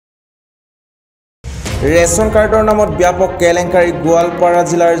Ration কাৰ্ডৰ নামত ব্যাপক কেলেংকাৰী গোৱালপাৰা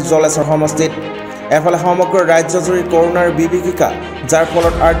জিলাৰ জলেশ্বৰ সমষ্টিত এফালে সমগ্ৰ ৰাজ্যজুৰি কৰোনাৰ বিভীষিকা যাৰ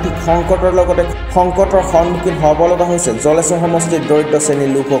ফলত আৰ্থিক সংকটৰ লগতে সংকটৰ সন্মুখীন হ'ব লগা হৈছে জলেশ্বৰ সমষ্টিৰ দৰিদ্ৰ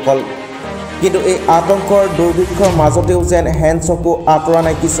শ্ৰেণীৰ লোকসকল কিন্তু এই আতংকৰ দুৰ্ভিক্ষৰ মাজতেও যেন হেনচকু আঁতৰা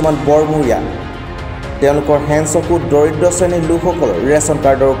নাই কিছুমান বৰমূৰীয়া তেওঁলোকৰ হেনচকু দৰিদ্ৰ শ্ৰেণীৰ লোকসকলৰ ৰেচন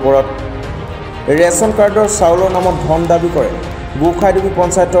কাৰ্ডৰ ওপৰত ৰেচন কাৰ্ডৰ চাউলৰ নামত ধন দাবী কৰে গোখাইডুবি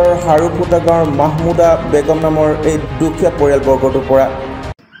পঞ্চায়তৰ হাৰুফুটা গাঁৱৰ মাহমুদা বেগম নামৰ এই দুখীয়া পৰিয়ালবৰ্গটোৰ পৰা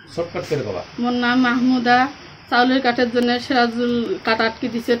মোর নাম মাহমুদা চাউলের কাঠের জন্য সিরাজুল কাঠ আটকে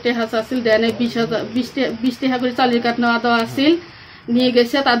দিছে টেহা চাচ্ছিল দেনে 20 টাকা করে চাউলের কাঠ নেওয়া দেওয়া আসছিল নিয়ে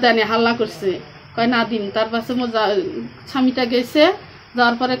গেছে তার দেনে হাল্লা করছে কয় না দিন তার পাশে মোর স্বামীটা গেছে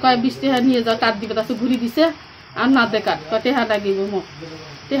যাওয়ার পরে কয় 20 টাকা নিয়ে যাও কাঠ দিবে তাছে ঘুরি দিছে আর না দে কাঠ কয় টেহা লাগিব মোক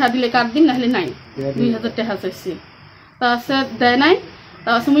টেহা দিলে কাঠ দিন নাহলে নাই 2000 টাকা চাইছি তাছে দেয় নাই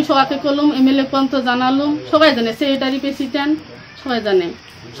তাছে মুই সবাইকে কলুম এমএলএ পর্যন্ত জানালুম সবাই জানে সেক্রেটারি প্রেসিডেন্ট সবাই জানে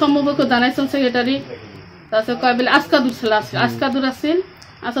সম্ভবকে জানাইছেন সেক্রেটারি তাছে কয় বলে আজকাদুর ছিল আজকাদুর আছিল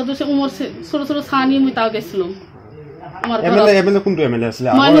আজকাদুর সে উমর ছোট ছোট ছানি মুই তাও গেছিলাম আমার এমএলএ কোনটো এমএলএ আছিল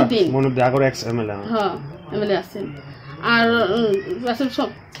মনুদ্দিন আগৰ এক্স এমএলএ হ্যাঁ এমএলএ আছিল আর আসল সব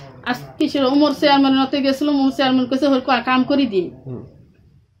আজ কিসের উমর চেয়ারম্যান নতে গেছিলাম উমর চেয়ারম্যান কইছে হর কাম করি দিন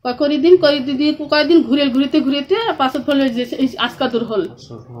করি দিন ঘুরিতে পাশে ফলে যে আজকাদুর হল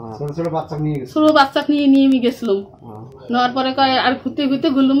ছোট বাচ্চা নিয়ে আমি গেছিলাম নেওয়ার পরে কয় আর ঘুরতে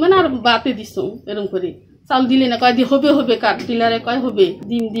ঘুরলুম মানে আর বাতে দিস এরকম করে চাউল দিলে না কয় হবে কাঠ ডিলারে কয় হবে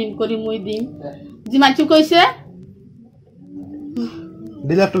দিম করি মুই দিম যে মাইচু কইছে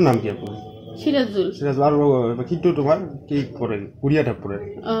ডিলারটার নাম কি আপনার সিরাজুল আর কিন্তু তোমার কি করে কুরিয়াটা পড়ে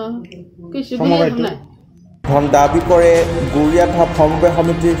কিছু ধন দাবী কৰে গুৰিয়াধাপ সমবায়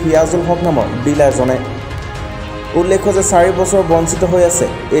সমিতিৰ ফিয়াজুল হক নামৰ ডিলাৰজনে উল্লেখ্য যে 4 বছৰ বঞ্চিত হৈ আছে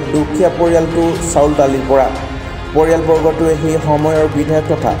এই দুখীয়া পৰিয়ালটো চাউল দালিৰ পৰা পৰিয়ালবৰ্গটোৱে সেই সময়ৰ বিধায়ক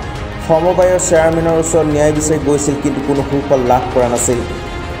তথা সমবায়ৰ চেয়াৰমেনৰ ওচৰত ন্যায় বিচাৰি গৈছিল কিন্তু কোনো সুফল লাভ কৰা নাছিল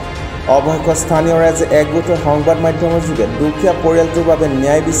অৱশেষত স্থানীয় ৰাইজে একগোট হৈ সংবাদ মাধ্যমৰ যোগে দুখীয়া পৰিয়ালটোৰ বাবে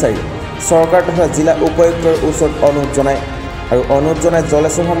ন্যায় বিচাৰি চৰকাৰ তথা জিলা উপায়ুক্তৰ ওচৰত অনুৰোধ জনায় আৰু অনুৰোধ জনাই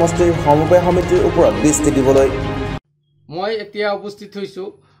জলেশ্বৰ সমষ্টিৰ সমবায় সমিতিৰ ওপৰত দৃষ্টি দিবলৈ মই এতিয়া উপস্থিত হৈছোঁ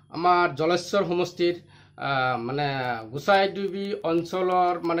আমাৰ জলেশ্বৰ সমষ্টিৰ মানে গোসাইডুবি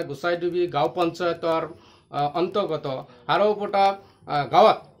অঞ্চলৰ মানে গোসাইডুবি গাঁও পঞ্চায়তৰ অন্তৰ্গত হাৰুফুটা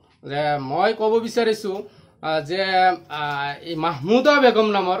গাঁৱত যে মই ক'ব বিচাৰিছোঁ যে এই মাহমুদা বেগম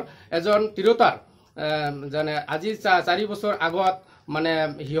নামৰ এজন তিৰোতাৰ যেনে আজি 4 বছৰ আগত মানে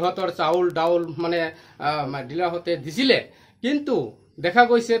সিহঁতৰ চাউল ডাউল মানে ডিলাৰহঁতে দিছিলে কিন্তু দেখা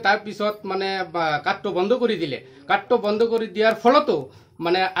গৈছে তাৰ পিছত মানে কাটটো বন্ধ কৰি দিলে কাটটো বন্ধ কৰি দিয়াৰ ফলতো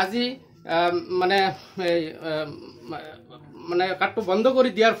মানে আজি মানে কাটটো বন্ধ কৰি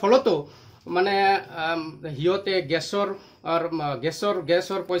দিয়াৰ ফলতো মানে সিহঁতে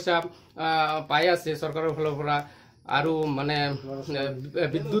গেছৰ পইচা পাই আছে চৰকাৰৰ ফালৰ পৰা আৰু মানে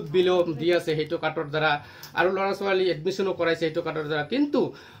বিদ্যুৎ বিলো দি আছে সেইটো কাটৰ দ্বাৰা আৰু ল'ৰা ছোৱালী এডমিশ্যনো কৰাইছে সেইটো কাটৰ দ্বাৰা কিন্তু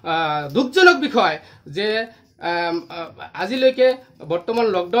দুখজনক বিষয় যে আজিলৈকে বৰ্তমান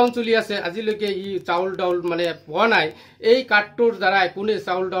লকডাউন চলি আছে আজিলৈকে ই চাউল ডাউল মানে পোৱা নাই এই কাৰ্ডটোৰ দ্বাৰা কোনে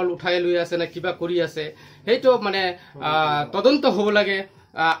চাউল ডাউল উঠাই লৈ আছে নে কিবা কৰি আছে সেইটো মানে তদন্ত হ'ব লাগে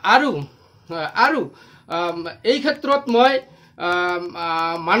আৰু এই ক্ষেত্ৰত মই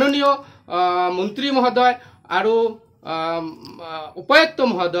মাননীয় মন্ত্ৰী মহোদয় আৰু উপায়ুক্ত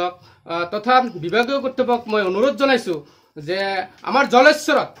মহোদয়ক তথা বিভাগীয় কৰ্তৃপক্ষক মই অনুৰোধ জনাইছোঁ যে আমাৰ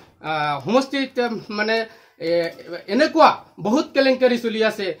জলেশ্বৰত সমষ্টিত মানে এনেকুৱা বহুত কেলেংকাৰী চলি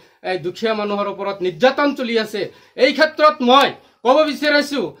আছে এই দুখীয়া মানুহৰ ওপৰত নিৰ্যাতন চলি আছে এই ক্ষেত্ৰত মই ক'ব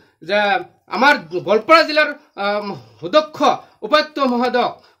বিচাৰিছোঁ যে আমাৰ গোৱালপাৰা জিলাৰ অধ্যক্ষ উপায়ুক্ত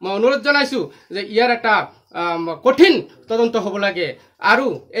মহোদয়ক মই অনুৰোধ জনাইছোঁ যে ইয়াৰ এটা কঠিন তদন্ত হ'ব লাগে আৰু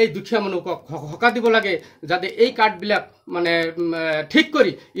এই দুখীয়া মানুহক সকাহ দিব লাগে যাতে এই কাৰ্ডবিলাক মানে ঠিক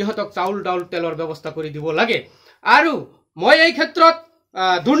কৰি ইহঁতক চাউল ডাউল তেলৰ ব্যৱস্থা কৰি দিব লাগে আৰু মই এই ক্ষেত্ৰত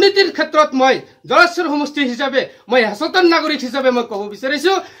দুৰ্নীতিৰ ক্ষেত্ৰত মই জলেশ্বৰ সমষ্টি হিচাপে মই সচেতন নাগৰিক হিচাপে মই ক'ব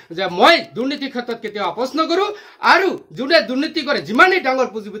বিচাৰিছোঁ যে মই দুৰ্নীতিৰ ক্ষেত্ৰত কেতিয়াও আপোচ নকৰোঁ আৰু যোনে দুৰ্নীতি কৰে যিমানেই ডাঙৰ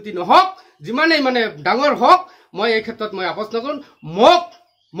পুঁজিপতি নহওক যিমানেই মানে ডাঙৰ হওক মই এই ক্ষেত্ৰত মই আপোচ নকৰোঁ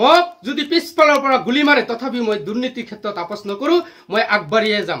মোক যদি পিছফালৰ পৰা গুলি মাৰে তথাপি মই দুৰ্নীতিৰ ক্ষেত্ৰত আপোচ নকৰোঁ মই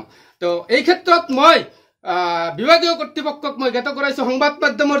আগবাঢ়িয়ে যাম তো এই ক্ষেত্ৰত মই বিভাগীয় কৰ্তৃপক্ষক মই জ্ঞাত কৰাইছোঁ সংবাদ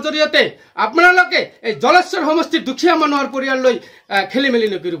মাধ্যমৰ জৰিয়তে আপোনালোকে এই জলেশ্বৰ সমষ্টিৰ দুখীয়া মানুহৰ পৰিয়াললৈ খেলি মেলি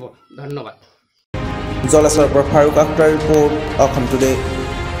নকৰিব ধন্যবাদ জলেশ্বৰৰ পৰা ফাৰুক আখতাৰ ৰিপৰ্ট অসম টুডে।